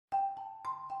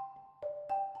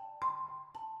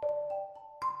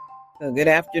Well, good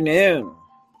afternoon.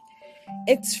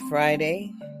 It's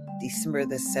Friday, December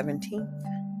the 17th.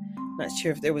 Not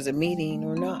sure if there was a meeting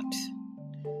or not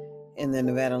in the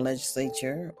Nevada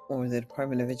legislature or the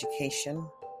Department of Education,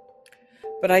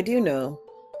 but I do know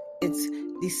it's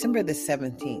December the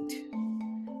 17th,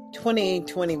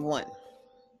 2021.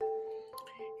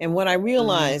 And what I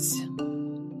realized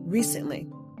recently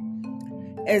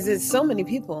is that so many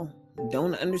people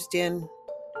don't understand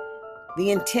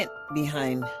the intent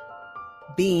behind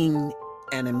being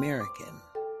an American,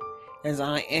 as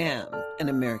I am an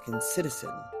American citizen.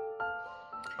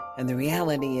 And the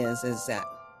reality is that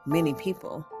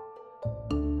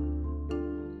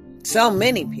so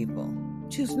many people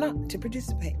choose not to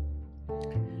participate.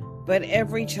 But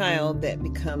every child that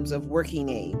becomes of working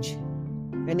age,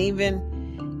 and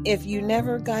even if you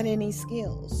never got any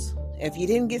skills, if you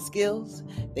didn't get skills,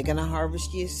 they're going to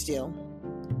harvest you still.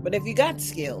 But if you got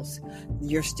skills,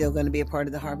 you're still going to be a part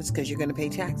of the harvest because you're going to pay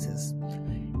taxes.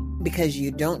 Because you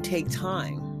don't take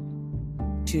time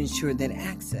to ensure that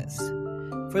access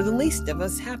for the least of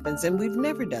us happens. And we've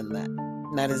never done that.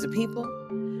 Not as a people,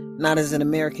 not as an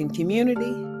American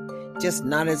community, just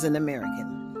not as an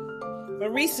American.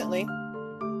 But recently,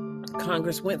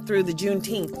 Congress went through the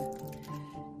Juneteenth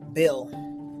bill,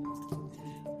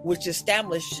 which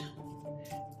established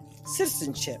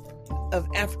citizenship of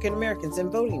African Americans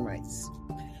and voting rights.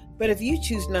 But if you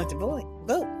choose not to vote,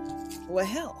 well,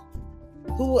 hell,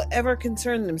 who will ever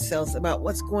concern themselves about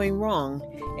what's going wrong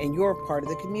in your part of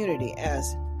the community,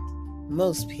 as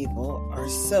most people are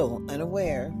so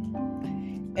unaware?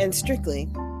 And strictly,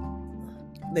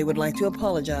 they would like to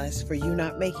apologize for you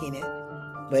not making it,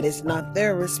 but it's not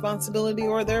their responsibility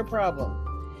or their problem.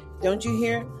 Don't you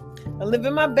hear? I'm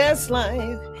living my best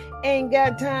life, ain't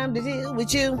got time to deal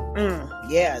with you.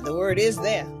 Yeah, the word is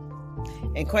there.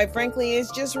 And quite frankly,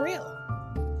 it's just real.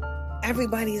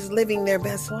 Everybody is living their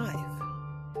best life.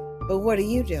 But what are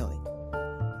you doing?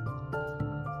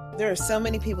 There are so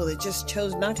many people that just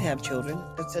chose not to have children.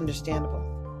 That's understandable.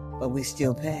 But we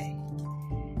still pay.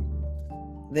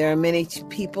 There are many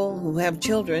people who have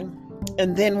children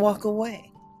and then walk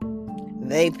away.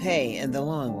 They pay in the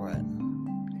long run.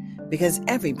 Because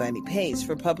everybody pays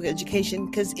for public education,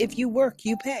 because if you work,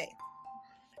 you pay.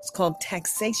 It's called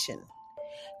taxation.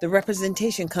 The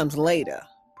representation comes later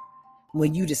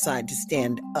when you decide to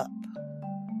stand up.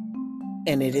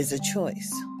 And it is a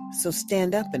choice. So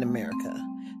stand up in America.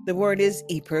 The word is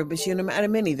e pluribus unum. Out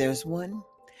of many, there's one.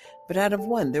 But out of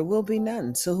one, there will be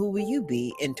none. So who will you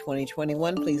be in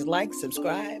 2021? Please like,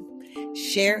 subscribe,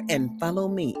 share, and follow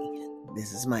me.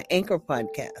 This is my Anchor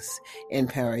podcast.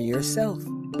 Empower yourself.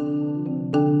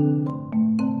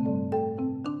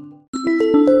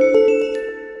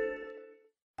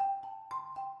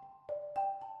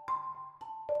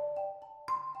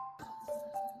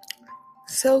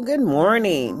 So good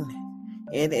morning.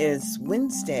 It is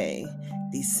Wednesday,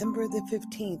 December the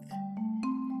 15th.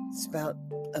 It's about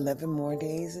 11 more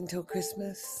days until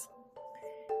Christmas.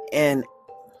 And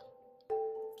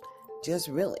just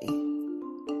really,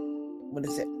 what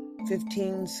is it?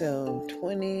 15, so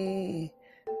 25.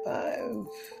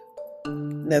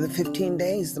 Another 15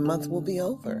 days, the month will be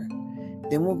over.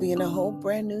 Then we'll be in a whole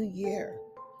brand new year.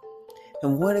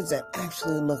 And what does that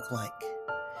actually look like?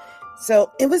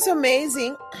 So it was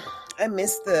amazing. I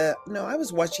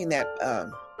was watching that,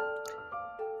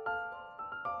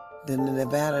 the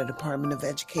Nevada Department of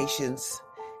Education's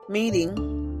meeting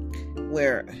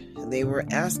where they were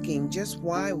asking just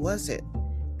why was it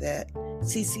that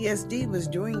CCSD was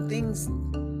doing things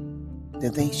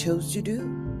that they chose to do.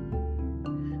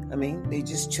 I mean, they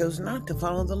just chose not to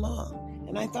follow the law.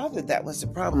 And I thought that was the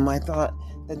problem. I thought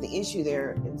that the issue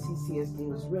there in CCSD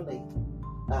was really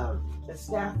a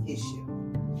staff issue.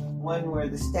 One where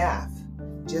the staff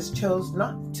just chose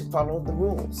not to follow the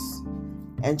rules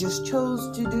and just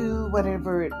chose to do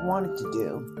whatever it wanted to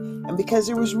do. And because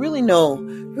there was really no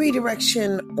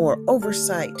redirection or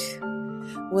oversight,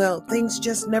 well, things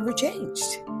just never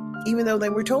changed, even though they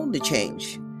were told to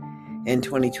change in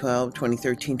 2012,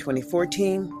 2013,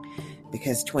 2014,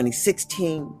 because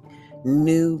 2016,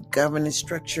 new governance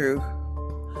structure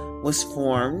was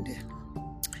formed.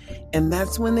 And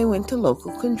that's when they went to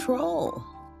local control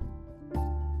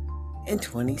in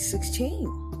 2016.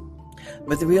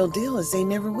 But the real deal is they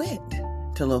never went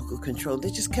to local control.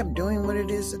 They just kept doing what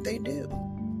it is that they do.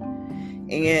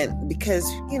 And because,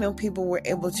 people were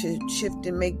able to shift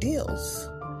and make deals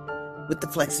with the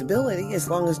flexibility, as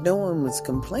long as no one was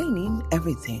complaining,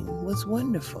 everything was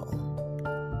wonderful.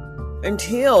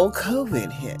 Until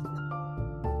COVID hit.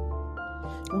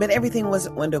 But everything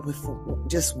wasn't wonderful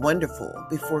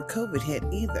before COVID hit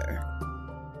either.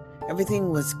 everything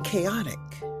was chaotic.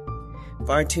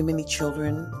 Far too many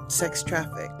children sex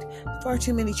trafficked, far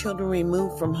too many children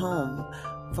removed from home,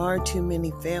 far too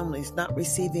many families not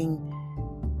receiving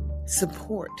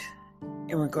support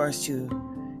in regards to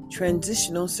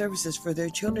transitional services for their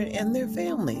children and their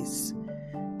families.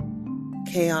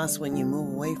 Chaos when you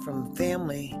move away from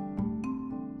family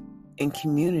and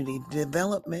community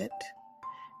development.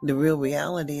 The real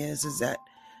reality is that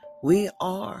we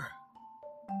are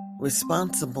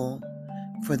responsible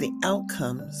for the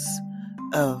outcomes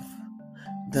of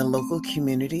the local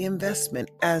community investment.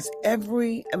 As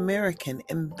every American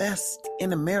invests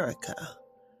in America,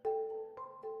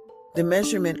 the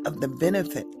measurement of the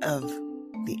benefit of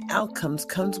the outcomes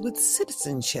comes with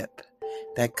citizenship.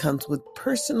 That comes with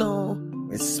personal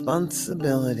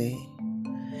responsibility.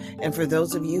 And for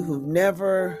those of you who've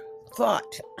never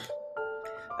thought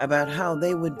about how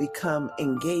they would become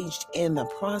engaged in the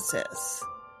process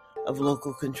of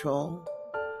local control,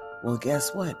 well,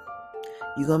 guess what?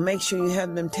 You're going to make sure you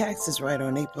have them taxes right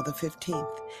on April the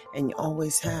 15th, and you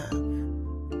always have.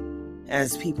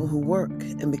 As people who work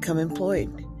and become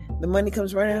employed, the money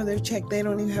comes right out of their check. They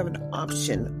don't even have an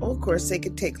option. Oh, of course, they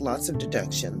could take lots of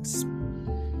deductions.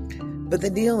 But the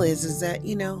deal is that,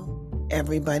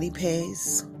 everybody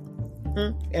pays.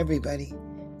 Everybody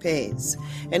pays.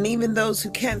 And even those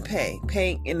who can't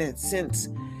pay in a sense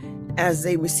as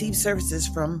they receive services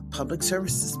from public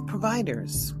services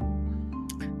providers.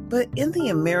 But in the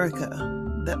America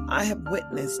that I have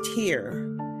witnessed here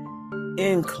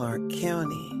in Clark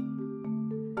County,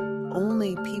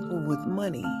 only people with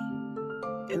money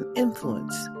and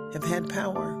influence have had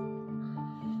power.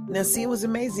 Now, see, it was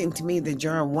amazing to me that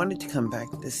John wanted to come back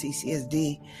to the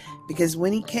CCSD because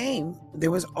when he came,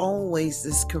 there was always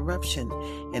this corruption.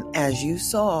 And as you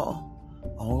saw,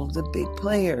 all of the big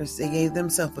players, they gave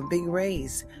themselves a big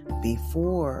raise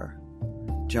before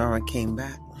Jara came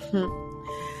back.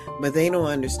 But they don't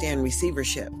understand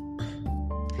receivership.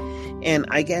 And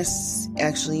I guess,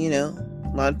 actually, a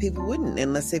lot of people wouldn't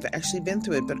unless they've actually been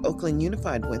through it. But Oakland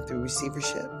Unified went through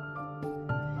receivership.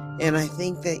 And I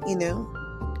think that,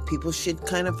 people should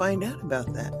kind of find out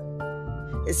about that,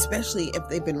 especially if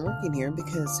they've been working here,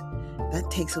 because that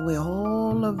takes away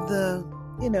all of the,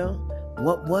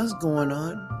 what was going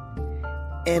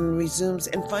on, and resumes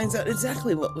and finds out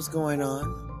exactly what was going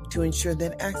on to ensure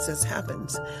that access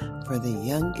happens for the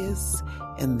youngest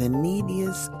and the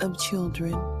neediest of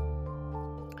children.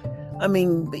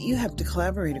 But you have to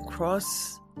collaborate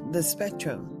across the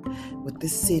spectrum with the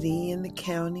city and the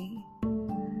county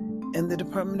and the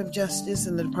Department of Justice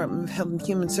and the Department of Health and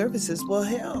Human Services. Well,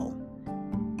 hell,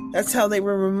 that's how they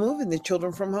were removing the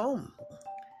children from home.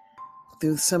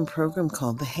 Through some program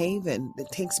called The Haven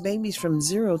that takes babies from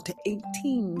 0 to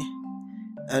 18.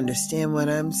 Understand what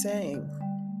I'm saying?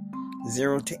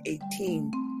 0 to 18.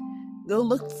 Go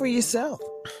look for yourself.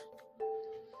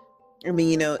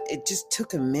 It just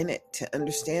took a minute to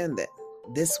understand that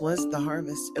this was the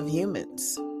harvest of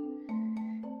humans.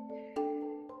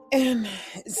 And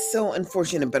it's so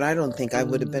unfortunate, but I don't think I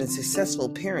would have been a successful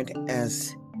parent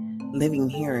as living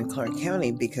here in Clark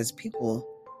County because people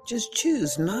just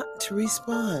choose not to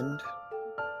respond.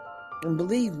 And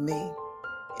believe me,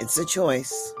 it's a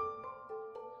choice.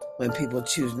 When people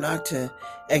choose not to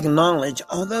acknowledge,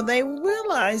 although they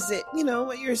realize that,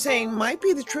 what you're saying might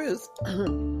be the truth,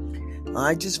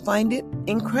 I just find it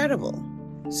incredible.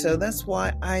 So that's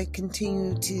why I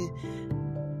continue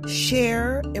to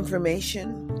share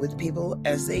information with people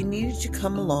as they needed to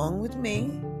come along with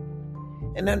me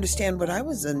and understand what I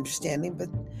was understanding. But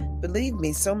believe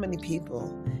me, so many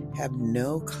people have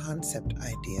no concept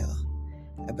idea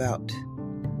about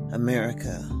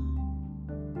America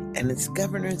and its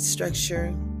governance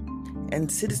structure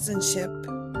and citizenship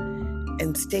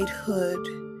and statehood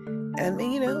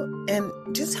and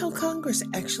just how Congress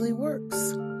actually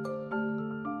works,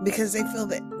 because they feel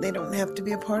that they don't have to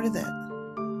be a part of that.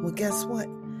 Well, guess what?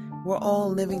 We're all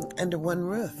living under one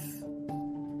roof.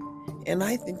 And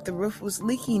I think the roof was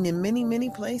leaking in many,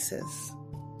 many places.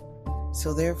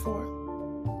 So therefore,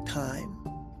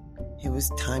 it was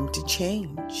time to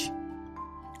change.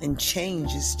 And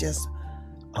change is just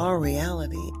our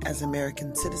reality as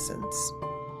American citizens.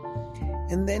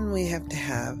 And then we have to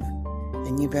have,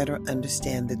 and you better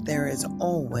understand that there is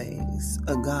always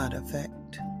a God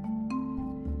effect.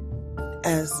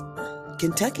 As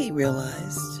Kentucky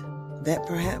realized that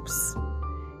perhaps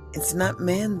it's not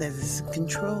man that is in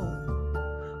control.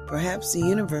 Perhaps the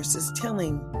universe is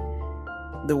telling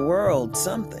the world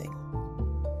something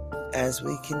as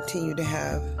we continue to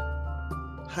have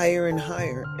higher and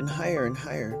higher and higher and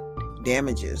higher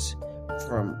damages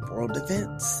from world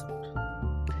events.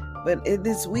 But it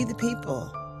is we the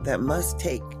people that must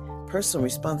take personal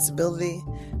responsibility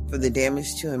for the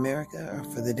damage to America or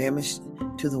for the damage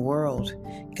to the world,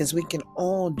 because we can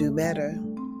all do better.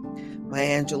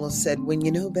 Maya Angelou said, when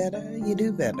you know better, you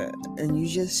do better, and you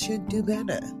just should do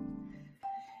better.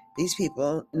 These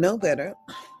people know better,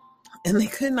 and they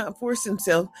could not force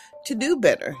themselves to do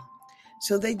better.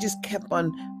 So they just kept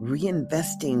on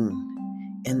reinvesting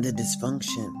in the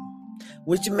dysfunction,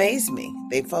 which amazed me.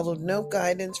 They followed no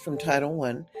guidance from Title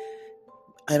I.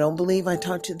 I don't believe I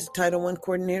talked to the Title I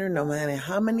coordinator, no matter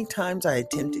how many times I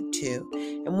attempted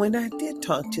to. And when I did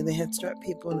talk to the Head Start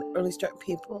people and Early Start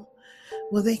people,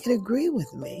 well, they could agree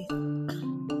with me.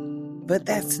 But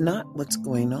that's not what's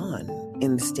going on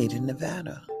in the state of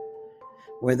Nevada,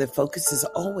 where the focus is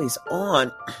always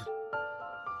on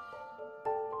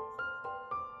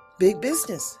big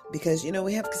business. Because,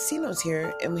 we have casinos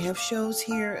here, and we have shows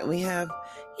here, and we have,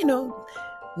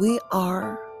 we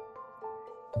are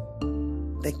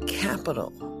the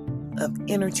capital of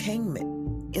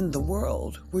entertainment in the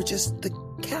world. We're just the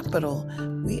capital.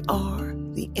 We are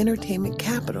the entertainment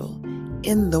capital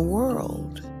in the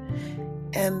world.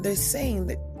 And they're saying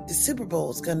that the Super Bowl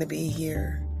is going to be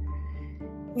here,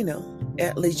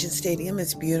 at Legion Stadium.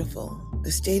 It's beautiful.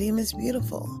 The stadium is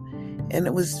beautiful. And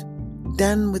it was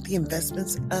done with the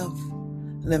investments of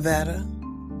Nevada,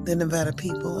 the Nevada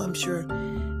people. I'm sure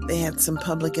they had some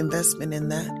public investment in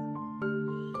that.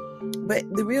 But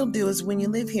the real deal is when you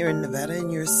live here in Nevada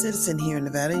and you're a citizen here in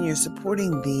Nevada and you're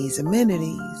supporting these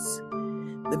amenities,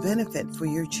 the benefit for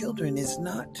your children is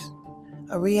not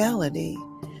a reality.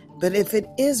 But if it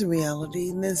is a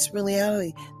reality, this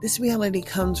reality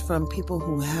comes from people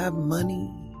who have money.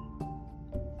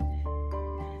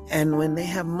 And when they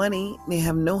have money, they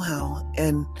have know-how.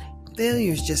 And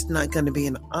failure is just not going to be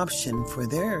an option for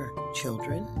their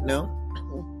children, no?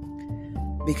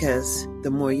 Because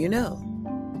the more you know,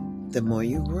 the more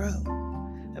you grow.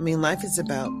 Life is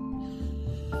about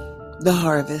the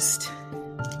harvest.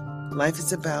 Life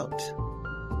is about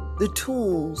the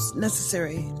tools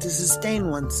necessary to sustain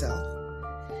oneself.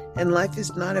 And life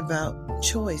is not about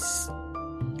choice.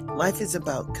 Life is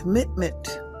about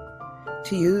commitment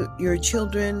to you, your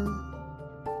children,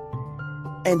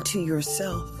 and to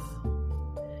yourself.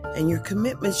 And your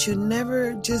commitment should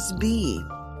never just be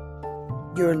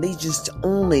your allegiance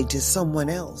only to someone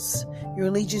else. Your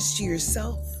allegiance to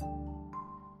yourself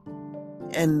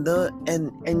and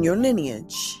your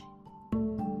lineage,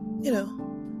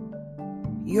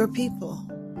 your people.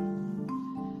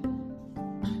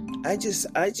 I'm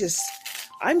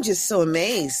just so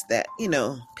amazed that,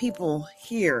 people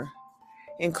here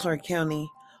in Clark County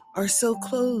are so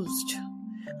closed.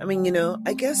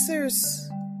 I guess there's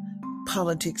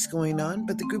politics going on,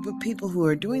 but the group of people who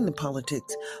are doing the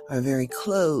politics are very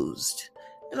closed.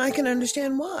 And I can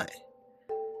understand why.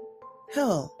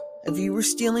 Hell, if you were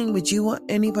stealing, would you want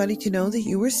anybody to know that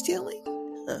you were stealing?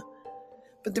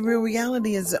 But the real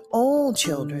reality is that all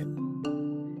children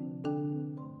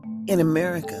in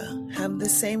America have the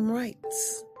same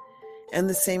rights and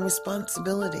the same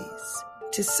responsibilities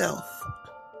to self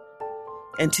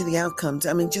and to the outcomes.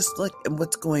 Just look at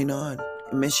what's going on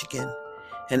in Michigan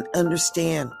and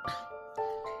understand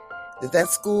that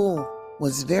school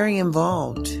was very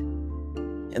involved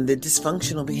in the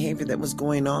dysfunctional behavior that was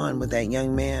going on with that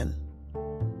young man.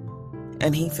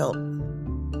 And he felt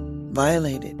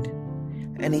violated.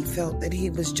 And he felt that he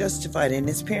was justified. And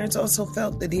his parents also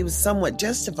felt that he was somewhat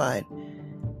justified.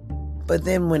 But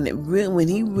then when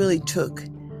he really took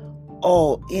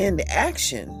all into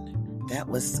action, that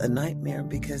was a nightmare,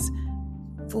 because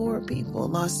 4 people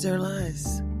lost their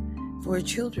lives. 4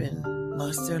 children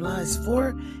lost their lives.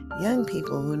 4 young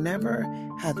people who never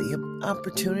had the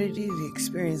opportunity to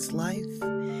experience life.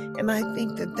 And I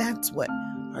think that that's what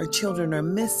our children are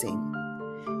missing.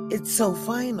 It's so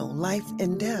final, life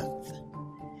and death.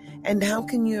 And how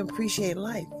can you appreciate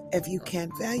life if you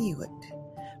can't value it?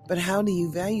 But how do you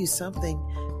value something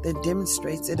that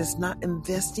demonstrates that it's not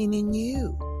investing in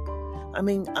you?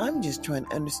 I'm just trying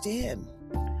to understand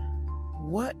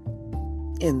what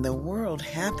in the world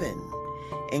happened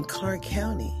in Clark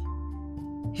County,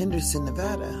 Henderson,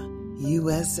 Nevada,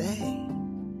 USA.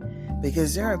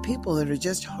 Because there are people that are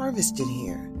just harvested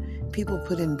here. People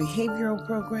put in behavioral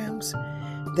programs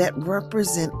that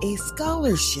represent a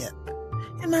scholarship.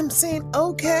 And I'm saying,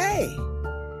 okay,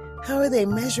 how are they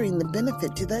measuring the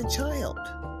benefit to that child?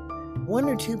 1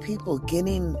 or 2 people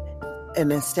getting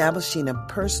and establishing a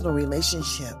personal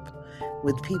relationship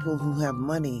with people who have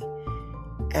money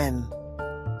and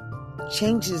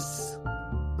changes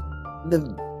the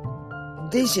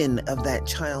vision of that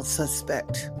child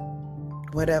suspect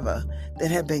whatever,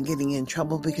 that have been getting in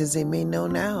trouble because they may know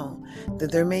now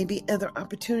that there may be other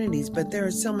opportunities, but there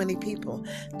are so many people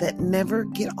that never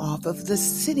get off of the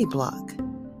city block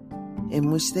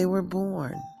in which they were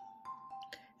born.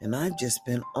 And I've just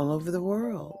been all over the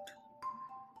world.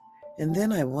 And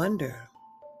then I wonder,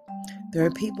 there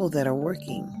are people that are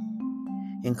working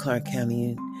in Clark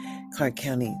County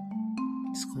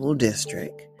School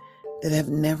District that have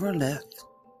never left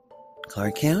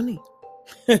Clark County.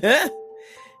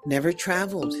 Never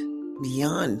traveled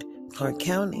beyond Clark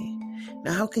County.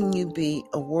 Now, how can you be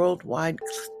a worldwide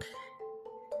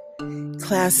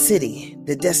class city?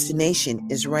 The destination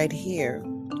is right here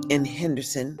in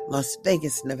Henderson, Las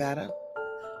Vegas, Nevada,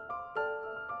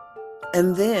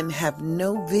 and then have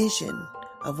no vision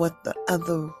of what the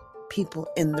other people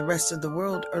in the rest of the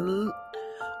world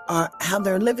are how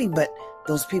they're living, but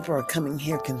those people are coming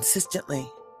here consistently.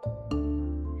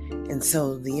 And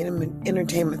so the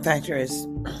entertainment factor is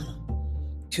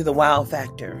to the wow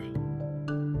factor.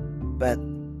 But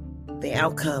the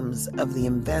outcomes of the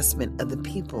investment of the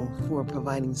people who are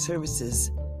providing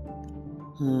services,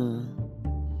 well,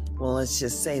 let's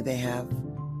just say they have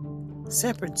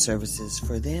separate services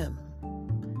for them.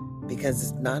 Because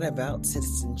it's not about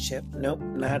citizenship. Nope,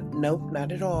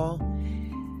 not at all.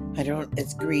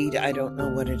 It's greed. I don't know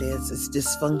what it is. It's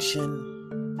dysfunction.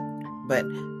 But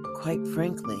quite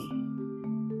frankly,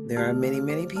 there are many,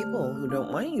 many people who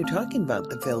don't want you talking about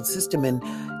the failed system and,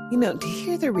 to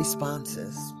hear their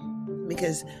responses.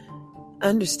 Because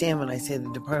understand when I say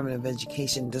the Department of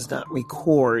Education does not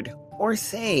record or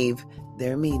save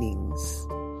their meetings.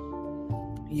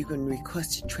 You can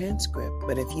request a transcript,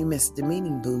 but if you missed the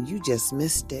meeting, boo, you just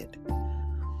missed it.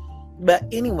 But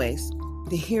anyways,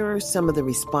 to hear some of the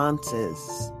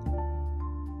responses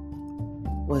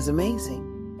was amazing,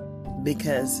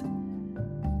 because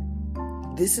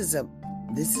this is a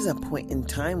point in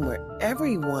time where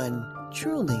everyone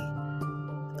truly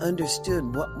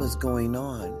understood what was going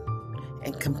on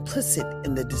and complicit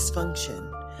in the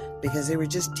dysfunction, because they were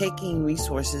just taking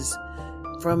resources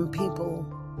from people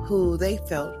who they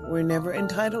felt were never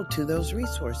entitled to those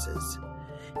resources,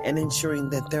 and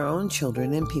ensuring that their own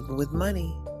children and people with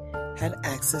money had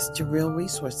access to real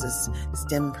resources,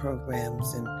 STEM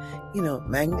programs and,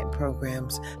 magnet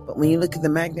programs. But when you look at the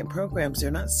magnet programs,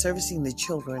 they're not servicing the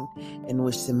children in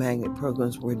which the magnet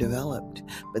programs were developed.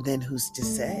 But then who's to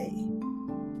say?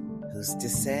 Who's to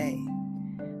say?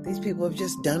 These people have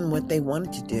just done what they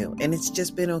wanted to do, and it's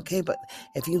just been okay. But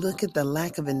if you look at the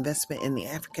lack of investment in the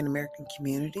African American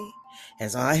community,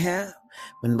 as I have,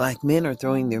 when Black men are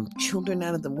throwing their children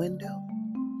out of the window,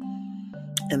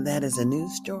 and that is a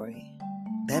news story,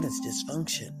 that is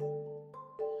dysfunction.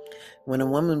 When a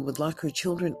woman would lock her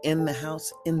children in the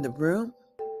house, in the room,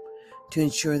 to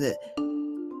ensure that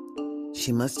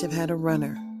she must have had a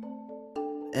runner,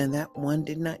 and that one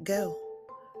did not go.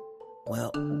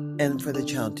 Well, and for the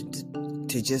child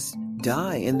to just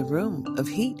die in the room of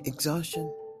heat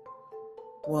exhaustion.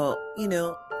 Well,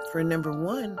 for number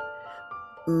one,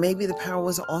 maybe the power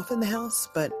was off in the house,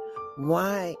 but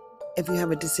why, if you have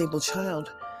a disabled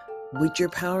child, would your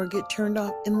power get turned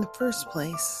off in the first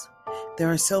place?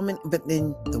 There are so many, but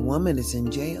then the woman is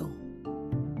in jail.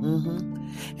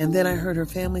 And then I heard her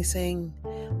family saying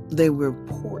the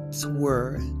reports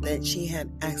were that she had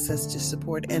access to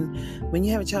support. And when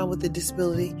you have a child with a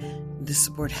disability, the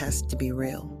support has to be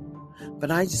real. But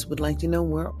I just would like to know,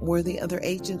 where were the other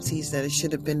agencies that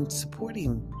should have been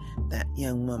supporting that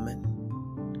young woman?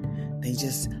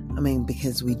 Because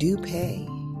we do pay.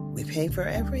 We pay for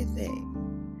everything.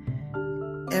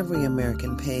 Every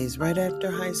American pays right after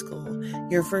high school.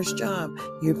 Your first job,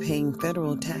 you're paying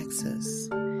federal taxes.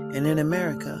 And in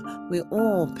America, we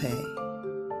all pay.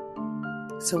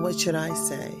 So what should I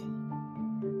say?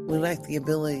 We lack the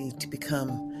ability to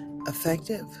become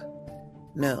effective?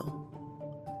 No.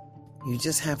 You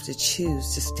just have to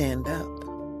choose to stand up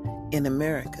in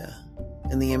America,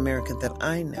 in the America that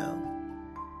I know.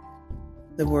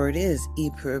 The word is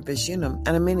e pluribus unum.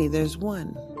 Out of many, there's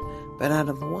one. But out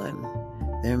of one,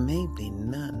 there may be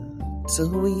none. So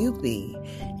who will you be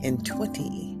in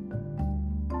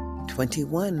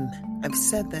 2021? I've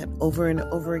said that over and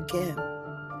over again.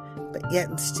 But yet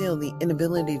and still, the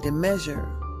inability to measure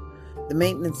the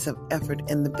maintenance of effort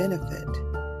and the benefit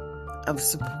of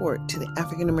support to the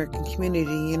African American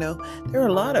community. There are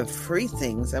a lot of free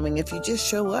things. If you just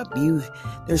show up,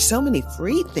 there's so many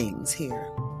free things here.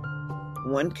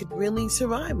 One could really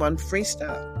survive on free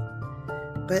stuff.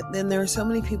 But then there are so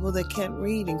many people that can't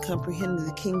read and comprehend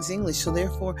the King's English, so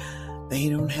therefore they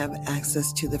don't have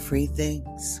access to the free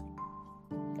things.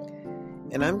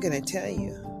 And I'm going to tell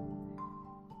you,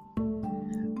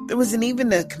 There wasn't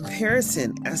even a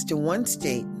comparison as to one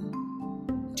state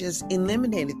just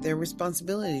eliminated their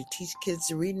responsibility to teach kids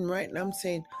to read and write. And I'm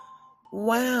saying,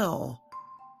 wow,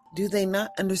 do they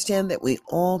not understand that we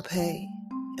all pay?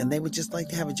 And they would just like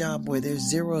to have a job where there's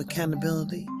zero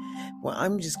accountability. Well,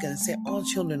 I'm just going to say all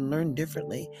children learn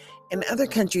differently. And other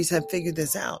countries have figured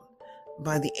this out.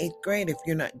 By the 8th grade, if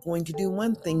you're not going to do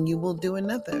one thing, you will do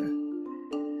another.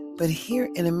 But here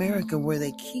in America, where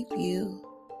they keep you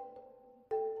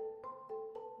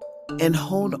and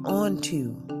hold on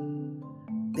to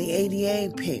the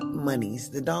ADA monies,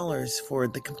 the dollars for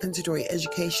the compensatory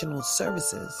educational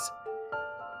services,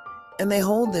 and they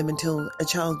hold them until a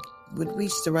child would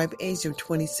reach the ripe age of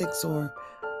 26 or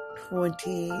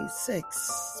 26,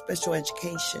 special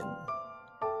education.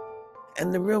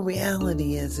 And the real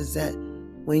reality is that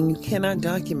when you cannot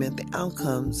document the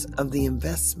outcomes of the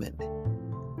investment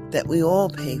that we all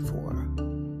pay for,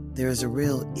 there is a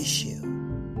real issue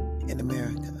in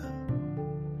America.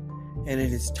 And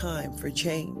it is time for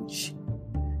change.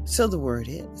 So the word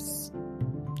is,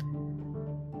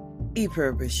 e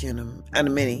pluribus unum, out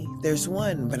of many, there's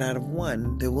one, but out of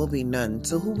one, there will be none.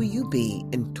 So who will you be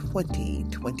in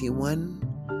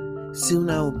 2021?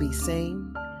 Soon I will be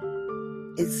saying,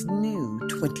 it's new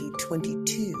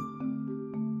 2022.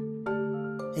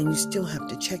 And you still have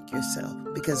to check yourself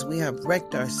because we have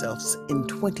wrecked ourselves in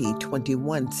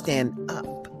 2021. Stand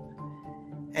up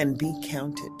and be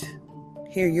counted.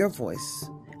 Hear your voice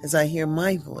as I hear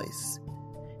my voice,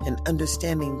 and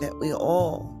understanding that we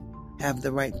all have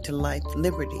the right to life,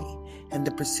 liberty, and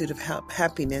the pursuit of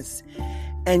happiness.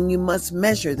 And you must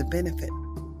measure the benefit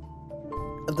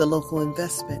of the local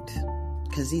investment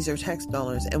because these are tax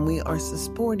dollars, and we are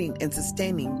supporting and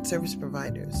sustaining service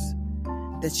providers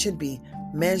that should be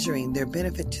measuring their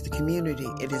benefit to the community.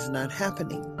 It is not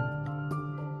happening,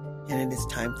 and it is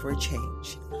time for a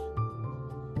change.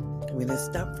 I'm going to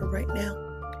stop for right now,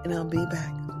 and I'll be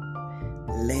back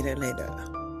later.